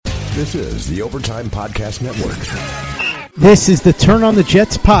This is the Overtime Podcast Network. This is the Turn on the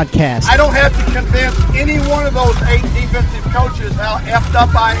Jets podcast. I don't have to convince any one of those 8 defensive coaches how effed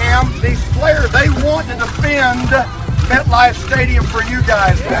up I am. These players, they want to defend MetLife Stadium for you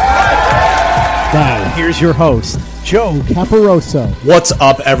guys. Now, here's your host, Joe Caporoso. What's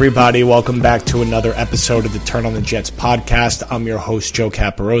up, everybody? Welcome back to another episode of the Turn on the Jets podcast. I'm your host, Joe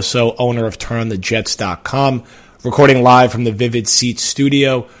Caporoso, owner of TurnOnTheJets.com, recording live from the Vivid Seats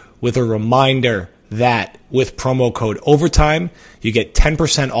studio with a reminder that with promo code OVERTIME, you get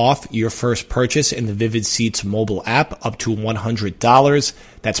 10% off your first purchase in the Vivid Seats mobile app up to $100.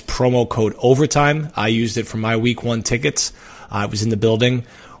 That's promo code OVERTIME. I used it for my Week 1 tickets. I was in the building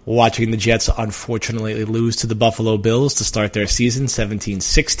watching the Jets unfortunately lose to the Buffalo Bills to start their season,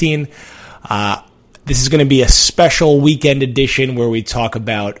 17-16. This is going to be a special weekend edition where we talk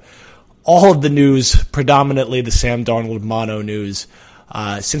about all of the news, predominantly the Sam Darnold mono news.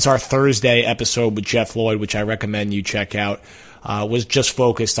 Since our Thursday episode with Jeff Lloyd, which I recommend you check out, was just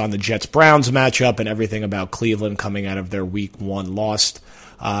focused on the Jets-Browns matchup and everything about Cleveland coming out of their Week 1 loss.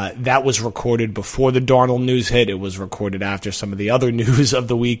 That was recorded before the Darnold news hit. It was recorded after some of the other news of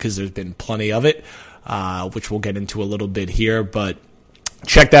the week because there's been plenty of it, which we'll get into a little bit here. But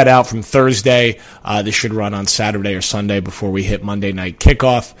check that out from Thursday. This should run on Saturday or Sunday before we hit Monday night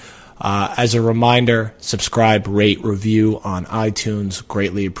kickoff. As a reminder, subscribe, rate, review on iTunes.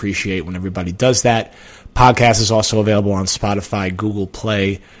 Greatly appreciate when everybody does that. Podcast is also available on Spotify, Google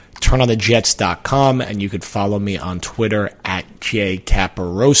Play, TurnOnTheJets.com, and you could follow me on Twitter at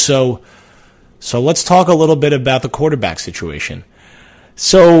JCaporoso. So let's talk a little bit about the quarterback situation.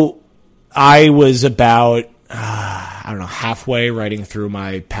 So I was about, halfway writing through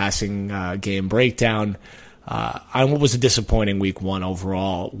my passing game breakdown. What was a disappointing Week 1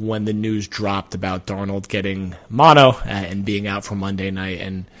 overall when the news dropped about Darnold getting mono and being out for Monday night,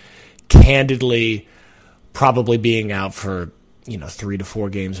 and candidly probably being out for 3 to 4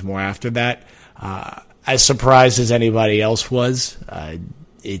 games more after that. As surprised as anybody else was,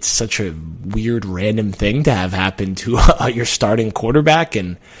 it's such a weird random thing to have happen to your starting quarterback.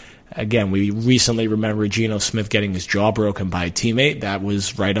 And again, we recently remember Geno Smith getting his jaw broken by a teammate. That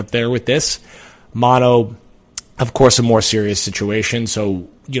was right up there with this. Mono, of course, a more serious situation, so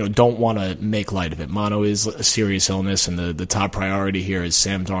don't want to make light of it. Mono is a serious illness, and the top priority here is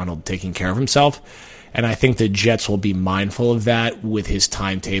Sam Darnold taking care of himself. And I think the Jets will be mindful of that with his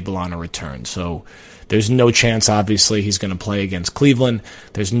timetable on a return. So there's no chance, obviously, he's going to play against Cleveland.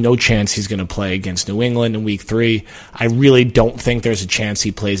 There's no chance he's going to play against New England in Week 3. I really don't think there's a chance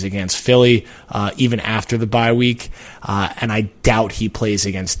he plays against Philly, even after the bye week. And I doubt he plays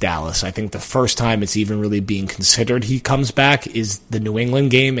against Dallas. I think the first time it's even really being considered he comes back is the New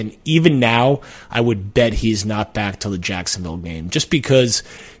England game. And even now, I would bet he's not back till the Jacksonville game, just because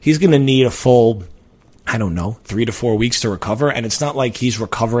he's going to need a full 3 to 4 weeks to recover. And it's not like he's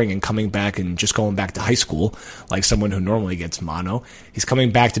recovering and coming back and just going back to high school like someone who normally gets mono. He's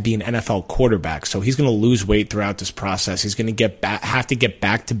coming back to be an NFL quarterback. So he's going to lose weight throughout this process. He's going to have to get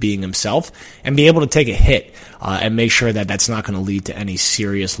back to being himself and be able to take a hit and make sure that that's not going to lead to any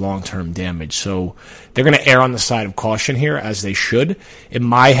serious long-term damage. So they're going to err on the side of caution here, as they should. In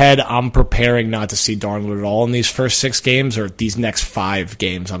my head, I'm preparing not to see Darnold at all in these first 6 games, or these next 5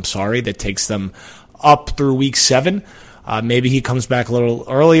 games, that takes them up through Week 7. Maybe he comes back a little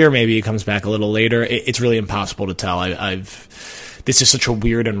earlier. Maybe he comes back a little later. It's really impossible to tell. This is such a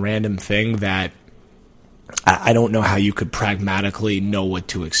weird and random thing that I don't know how you could pragmatically know what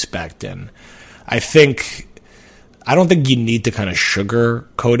to expect. And I don't think you need to kind of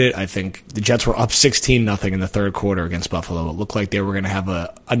sugarcoat it. I think the Jets were up 16-0 in the third quarter against Buffalo. It looked like they were going to have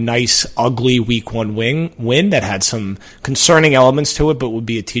a nice, ugly Week 1 win that had some concerning elements to it, but would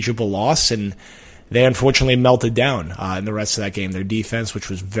be a teachable loss. And they unfortunately melted down in the rest of that game. Their defense, which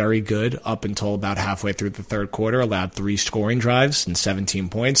was very good up until about halfway through the third quarter, allowed 3 scoring drives and 17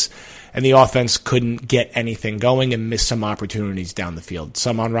 points. And the offense couldn't get anything going and missed some opportunities down the field.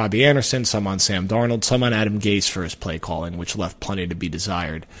 Some on Robbie Anderson, some on Sam Darnold, some on Adam Gase for his play calling, which left plenty to be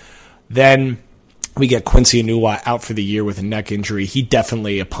desired. Then we get Quincy Enunwa out for the year with a neck injury. He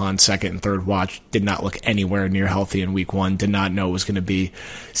definitely, upon second and third watch, did not look anywhere near healthy in Week 1, did not know it was going to be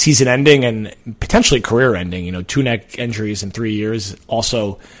season-ending and potentially career-ending. 2 neck injuries in 3 years,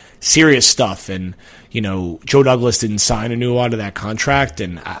 also serious stuff. And, Joe Douglas didn't sign Enunwa to that contract,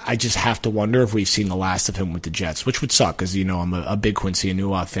 and I just have to wonder if we've seen the last of him with the Jets, which would suck because, I'm a big Quincy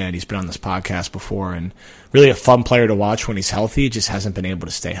Enunwa fan. He's been on this podcast before, and really a fun player to watch when he's healthy. Just hasn't been able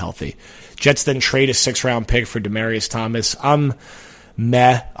to stay healthy. Jets then trade a 6th-round pick for Demaryius Thomas. I'm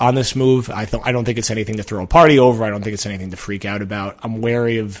meh on this move. I don't think it's anything to throw a party over. I don't think it's anything to freak out about. I'm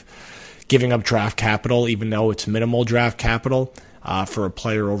wary of giving up draft capital, even though it's minimal draft capital, for a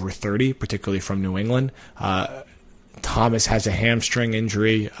player over 30, particularly from New England. Thomas has a hamstring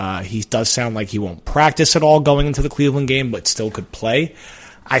injury. He does sound like he won't practice at all going into the Cleveland game, but still could play.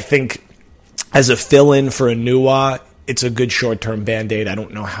 I think as a fill-in for Enunwa, it's a good short-term Band-Aid. I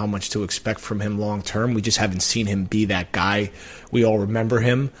don't know how much to expect from him long-term. We just haven't seen him be that guy we all remember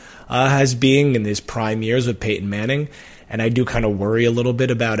him as being in his prime years with Peyton Manning. And I do kind of worry a little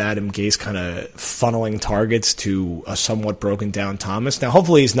bit about Adam Gase kind of funneling targets to a somewhat broken down Thomas. Now,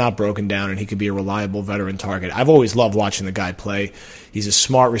 hopefully he's not broken down and he can be a reliable veteran target. I've always loved watching the guy play. He's a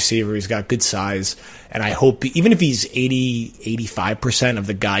smart receiver. He's got good size. And I hope, even if he's 85% of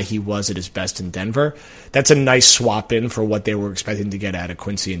the guy he was at his best in Denver, that's a nice swap in for what they were expecting to get out of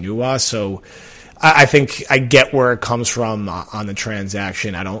Quincy Enunwa. So I think I get where it comes from on the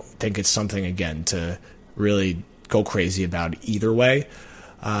transaction. I don't think it's something, again, to really go crazy about either way.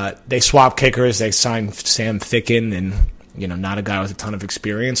 They swap kickers. They signed Sam Ficken, and not a guy with a ton of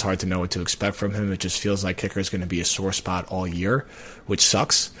experience. Hard to know what to expect from him. It just feels like kicker is going to be a sore spot all year, which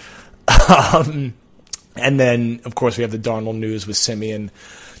sucks. And then, of course, we have the Darnold news with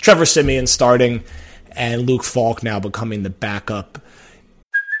Trevor Siemian starting, and Luke Falk now becoming the backup.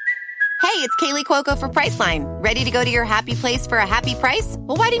 Hey, it's Kaylee Cuoco for Priceline. Ready to go to your happy place for a happy price?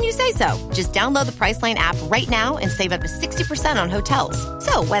 Well, why didn't you say so? Just download the Priceline app right now and save up to 60% on hotels.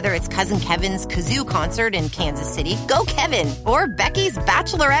 So whether it's Cousin Kevin's Kazoo Concert in Kansas City, go Kevin, or Becky's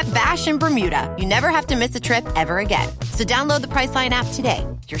Bachelorette Bash in Bermuda, you never have to miss a trip ever again. So download the Priceline app today.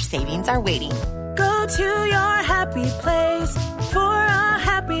 Your savings are waiting. Go to your happy place for a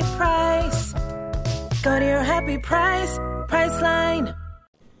happy price. Go to your happy price, Priceline.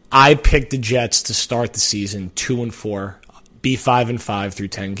 I picked the Jets to start the season 2-4, be 5-5 through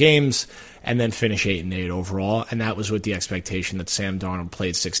 10 games, and then finish 8-8 overall. And that was with the expectation that Sam Darnold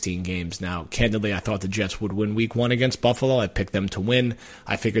played 16 games. Now, candidly, I thought the Jets would win Week 1 against Buffalo. I picked them to win.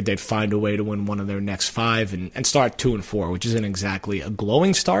 I figured they'd find a way to win one of their next 5 and start 2-4, which isn't exactly a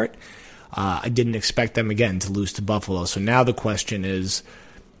glowing start. I didn't expect them again to lose to Buffalo. So now the question is,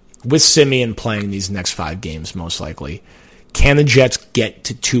 with Siemian playing these next 5 games, most likely, can the Jets get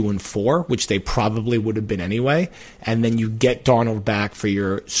to 2-4, which they probably would have been anyway, and then you get Darnold back for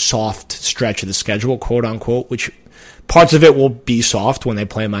your soft stretch of the schedule, quote unquote, which parts of it will be soft when they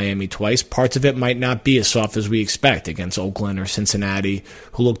play Miami twice. Parts of it might not be as soft as we expect against Oakland or Cincinnati,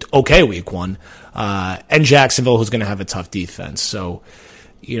 who looked okay Week 1, and Jacksonville, who's going to have a tough defense. So,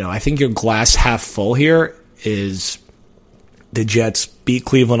 I think your glass half full here is the Jets beat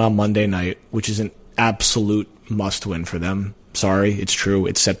Cleveland on Monday night, which is an absolute must-win for them. Sorry, it's true.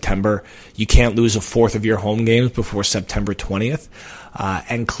 It's September. You can't lose a fourth of your home games before September 20th.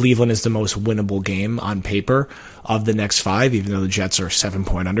 And Cleveland is the most winnable game on paper of the next 5, even though the Jets are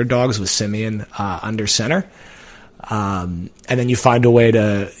 7-point underdogs with Siemian under center. And then you find a way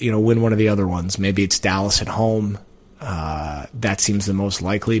to win one of the other ones. Maybe it's Dallas at home. That seems the most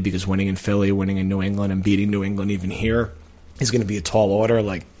likely because winning in Philly, winning in New England, and beating New England even here is going to be a tall order.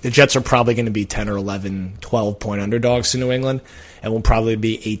 Like, the Jets are probably going to be 10 or 11, 12-point underdogs to New England, and will probably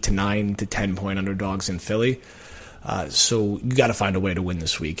be 8 to 9 to 10-point underdogs in Philly. So you got to find a way to win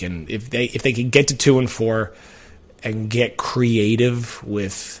this week. And if they can get to 2-4 and get creative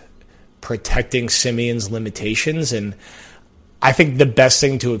with protecting Siemian's limitations, and I think the best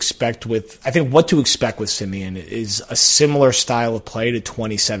thing to expect what to expect with Siemian is a similar style of play to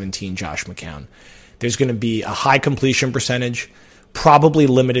 2017 Josh McCown. There's going to be a high completion percentage, probably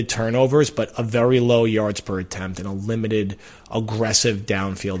limited turnovers, but a very low yards per attempt and a limited aggressive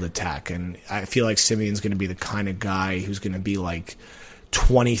downfield attack. And I feel like Siemian's going to be the kind of guy who's going to be like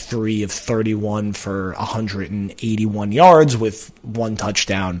 23 of 31 for 181 yards with 1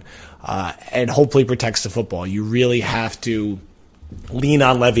 touchdown, and hopefully protects the football. You really have to lean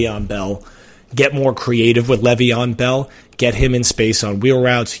on Le'Veon Bell, get more creative with Le'Veon Bell, get him in space on wheel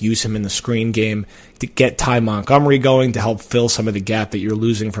routes, use him in the screen game, to get Ty Montgomery going to help fill some of the gap that you're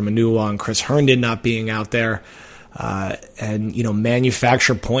losing from Enunwa and Chris Herndon not being out there, and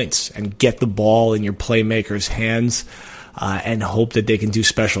manufacture points and get the ball in your playmakers' hands, and hope that they can do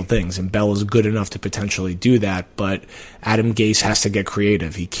special things. And Bell is good enough to potentially do that, but Adam Gase has to get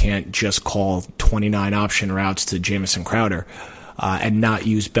creative. He can't just call 29 option routes to Jamison Crowder. And not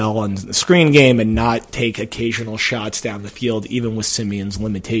use Bell on the screen game and not take occasional shots down the field, even with Siemian's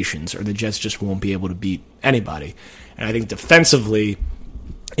limitations, or the Jets just won't be able to beat anybody. And I think defensively,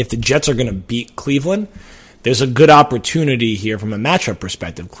 if the Jets are going to beat Cleveland, there's a good opportunity here from a matchup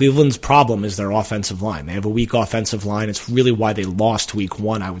perspective. Cleveland's problem is their offensive line. They have a weak offensive line. It's really why they lost week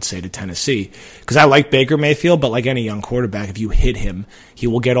 1, I would say, to Tennessee. Because I like Baker Mayfield, but like any young quarterback, if you hit him, he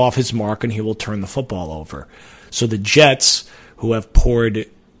will get off his mark and he will turn the football over. So the Jets, who have poured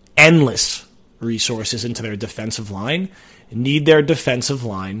endless resources into their defensive line, need their defensive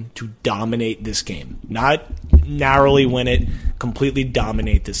line to dominate this game. Not narrowly win it, completely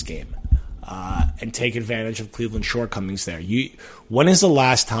dominate this game. And take advantage of Cleveland's shortcomings there. When is the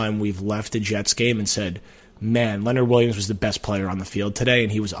last time we've left a Jets game and said, man, Leonard Williams was the best player on the field today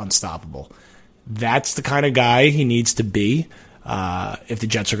and he was unstoppable? That's the kind of guy he needs to be if the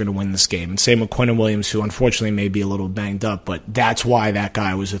Jets are going to win this game. And same with Quinnen Williams, who unfortunately may be a little banged up, but that's why that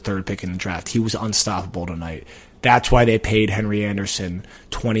guy was the 3rd pick in the draft. He was unstoppable tonight. That's why they paid Henry Anderson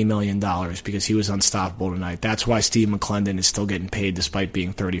 $20 million, because he was unstoppable tonight. That's why Steve McClendon is still getting paid despite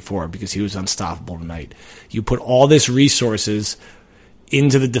being 34, because he was unstoppable tonight. You put all this resources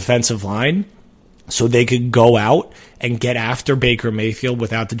into the defensive line so they could go out and get after Baker Mayfield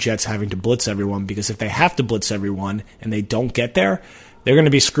without the Jets having to blitz everyone, because if they have to blitz everyone and they don't get there, they're going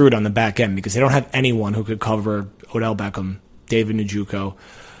to be screwed on the back end because they don't have anyone who could cover Odell Beckham, David Njoku,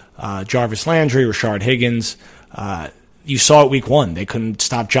 Jarvis Landry, Rashard Higgins. You saw it week 1. They couldn't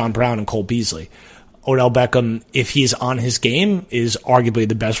stop John Brown and Cole Beasley. Odell Beckham, if he's on his game, is arguably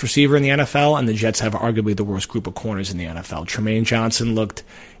the best receiver in the NFL, and the Jets have arguably the worst group of corners in the NFL. Tremaine Johnson looked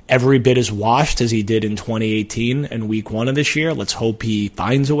every bit as washed as he did in 2018 and week 1 of this year. Let's hope he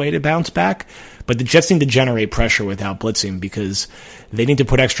finds a way to bounce back. But the Jets need to generate pressure without blitzing, because they need to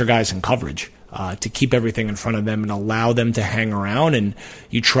put extra guys in coverage to keep everything in front of them and allow them to hang around, and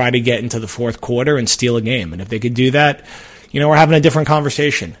you try to get into the 4th quarter and steal a game. And if they could do that, we're having a different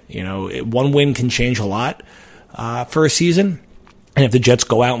conversation. One win can change a lot for a season. And if the Jets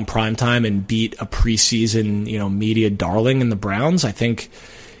go out in primetime and beat a preseason, media darling in the Browns, I think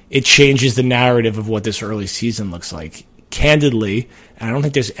it changes the narrative of what this early season looks like. Candidly, and I don't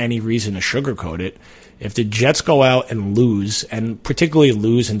think there's any reason to sugarcoat it, if the Jets go out and lose, and particularly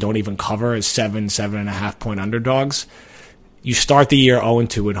lose and don't even cover as 7.5 point underdogs, you start the year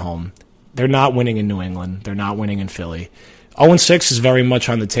 0-2 at home. They're not winning in New England. They're not winning in Philly. 0-6 is very much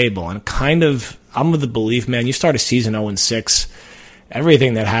on the table. And I'm of the belief, man, you start a season 0-6,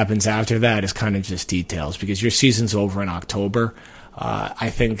 everything that happens after that is kind of just details, because your season's over in October. I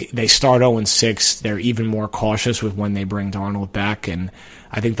think they start 0-6. They're even more cautious with when they bring Darnold back. And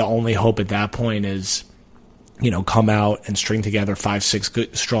I think the only hope at that point is, come out and string together 5-6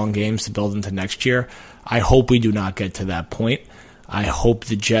 good, strong games to build into next year. I hope we do not get to that point. I hope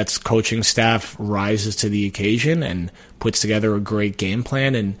the Jets coaching staff rises to the occasion and puts together a great game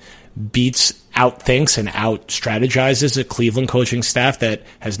plan and outthinks and out-strategizes a Cleveland coaching staff that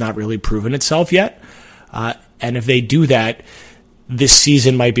has not really proven itself yet. And if they do that, this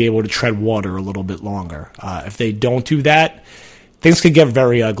season might be able to tread water a little bit longer. If they don't do that, things could get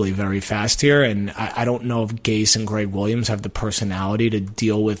very ugly very fast here, and I don't know if Gase and Greg Williams have the personality to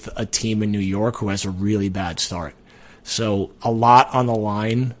deal with a team in New York who has a really bad start. So a lot on the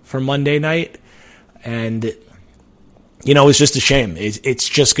line for Monday night, and, it's just a shame. It's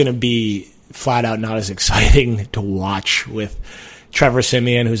just going to be flat out not as exciting to watch with Trevor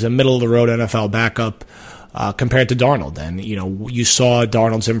Siemian, who's a middle-of-the-road NFL backup, compared to Darnold. And, you saw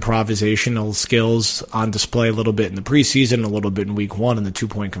Darnold's improvisational skills on display a little bit in the preseason, a little bit in week 1 in the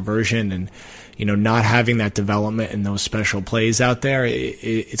 2-point conversion. And, not having that development and those special plays out there,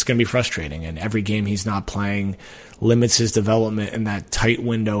 it's going to be frustrating. And every game he's not playing limits his development in that tight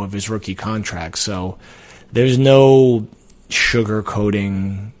window of his rookie contract. So there's no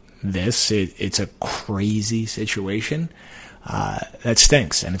sugarcoating this. It's a crazy situation. That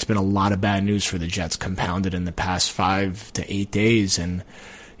stinks, and it's been a lot of bad news for the Jets, compounded in the past 5 to 8 days. And,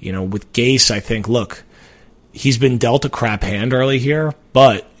 with Gase, I think, look, he's been dealt a crap hand early here,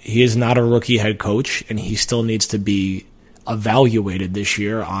 but he is not a rookie head coach, and he still needs to be evaluated this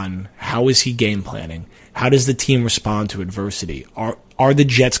year on how is he game planning? How does the team respond to adversity? Are the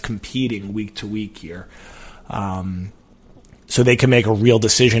Jets competing week to week here? So they can make a real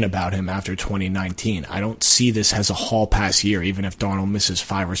decision about him after 2019. I don't see this as a hall pass year, even if Darnold misses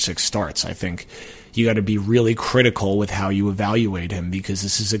 5 or 6 starts. I think you got to be really critical with how you evaluate him, because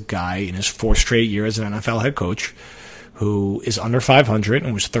this is a guy in his 4th straight year as an NFL head coach who is under 500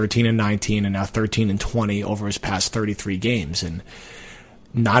 and was 13-19 and now 13-20 over his past 33 games. And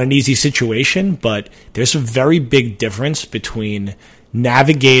not an easy situation, but there's a very big difference between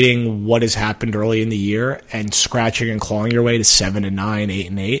navigating what has happened early in the year and scratching and clawing your way to 7-9,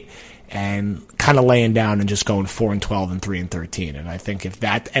 8-8, and kind of laying down and just going 4-12 and 3-13. And I think if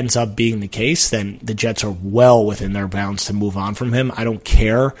that ends up being the case, then the Jets are well within their bounds to move on from him. I don't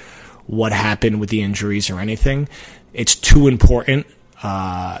care what happened with the injuries or anything. It's too important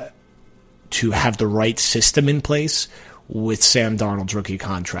to have the right system in place with Sam Darnold's rookie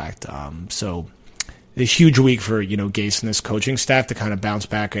contract. So a huge week for, Gase and this coaching staff to kind of bounce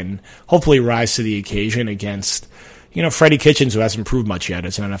back and hopefully rise to the occasion against, Freddie Kitchens, who hasn't proved much yet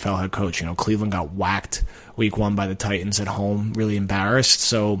as an NFL head coach. Cleveland got whacked week 1 by the Titans at home, really embarrassed.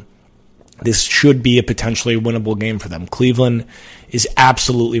 So this should be a potentially winnable game for them. Cleveland is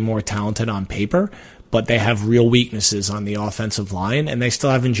absolutely more talented on paper, but they have real weaknesses on the offensive line, and they still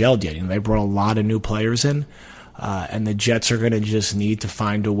haven't gelled yet. They brought a lot of new players in, and the Jets are going to just need to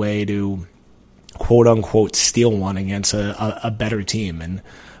find a way to, quote-unquote, steal one against a better team, and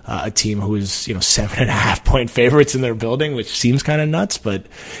a team who is 7.5-point favorites in their building, which seems kind of nuts, but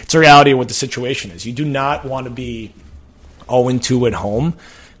it's a reality of what the situation is. You do not want to be 0-2 at home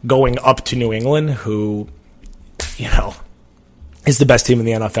going up to New England, who, is the best team in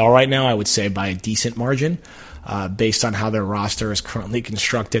the NFL right now, I would say, by a decent margin, based on how their roster is currently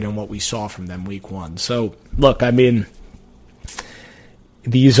constructed and what we saw from them week 1. So, look,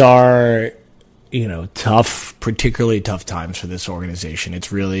 these are, tough, particularly tough times for this organization. It's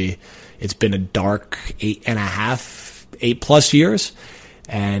been a dark 8+ years,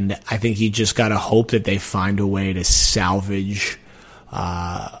 and I think you just got to hope that they find a way to salvage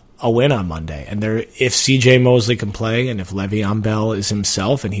a win on Monday. And if C.J. Mosley can play, and if Le'Veon Bell is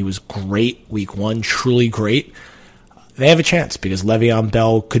himself, and he was great week 1, truly great, they have a chance, because Le'Veon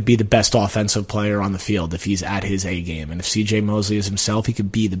Bell could be the best offensive player on the field if he's at his A game. And if C.J. Mosley is himself, he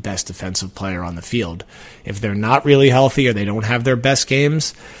could be the best defensive player on the field. If they're not really healthy or they don't have their best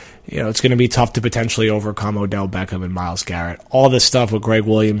games, it's going to be tough to potentially overcome Odell Beckham and Myles Garrett. All this stuff with Greg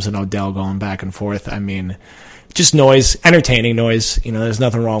Williams and Odell going back and forth, just noise, entertaining noise. There's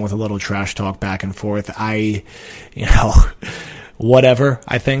nothing wrong with a little trash talk back and forth. Whatever.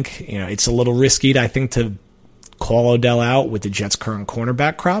 I think, it's a little risky, to call Odell out with the Jets' current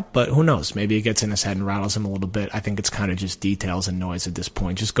cornerback crop, but who knows? Maybe it gets in his head and rattles him a little bit. I think it's kind of just details and noise at this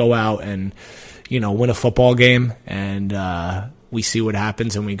point. Just go out and, win a football game, and we see what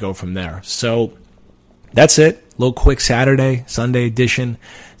happens, and we go from there. So that's it. Little quick Sunday edition.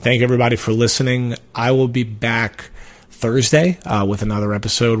 Thank everybody for listening. I will be back Thursday with another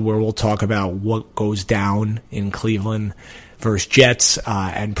episode where we'll talk about what goes down in Cleveland versus Jets,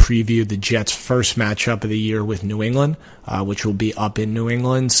 and preview the Jets' first matchup of the year with New England, which will be up in New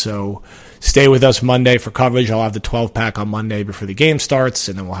England. So stay with us Monday for coverage. I'll have the 12-pack on Monday before the game starts,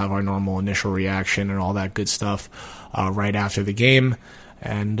 and then we'll have our normal initial reaction and all that good stuff right after the game.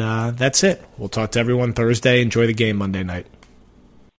 And that's it. We'll talk to everyone Thursday. Enjoy the game Monday night.